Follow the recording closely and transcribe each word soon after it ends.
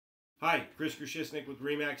Hi, Chris Kershisnik with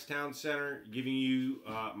ReMax Town Center, giving you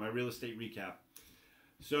my real estate recap.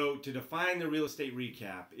 So to define the real estate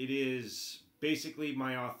recap, it is basically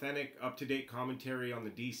my authentic, up-to-date commentary on the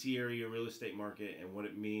DC area real estate market and what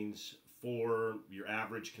it means for your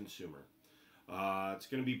average consumer. It's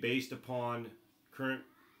going to be based upon current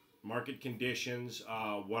market conditions,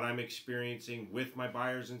 what I'm experiencing with my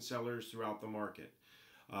buyers and sellers throughout the market.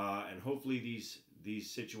 And hopefully these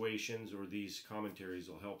situations or these commentaries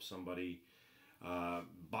will help somebody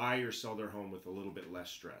buy or sell their home with a little bit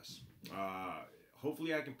less stress.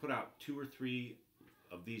 Hopefully I can put out 2 or 3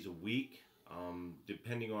 of these a week,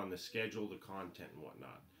 depending on the schedule, the content, and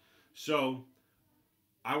whatnot. So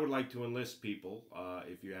I would like to enlist people,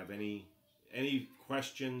 if you have any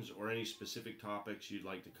questions or any specific topics you'd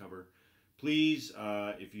like to cover, please,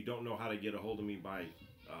 if you don't know how to get a hold of me by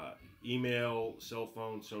email, cell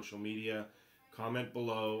phone, social media, comment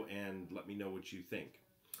below and let me know what you think.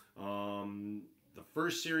 The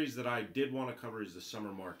first series that I did want to cover is the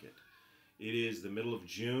summer market. It is the middle of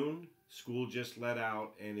June. School just let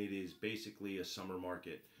out, and it is basically a summer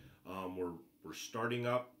market. We're starting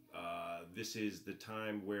up. This is the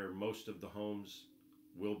time where most of the homes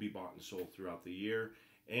will be bought and sold throughout the year.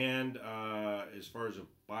 And as far as a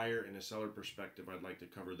buyer and a seller perspective, I'd like to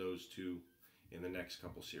cover those two in the next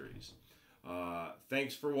couple series.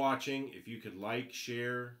 Thanks for watching. If you could like,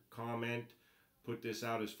 share, comment, put this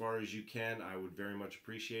out as far as you can, I would very much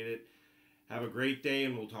appreciate it. Have a great day,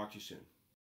 and we'll talk to you soon.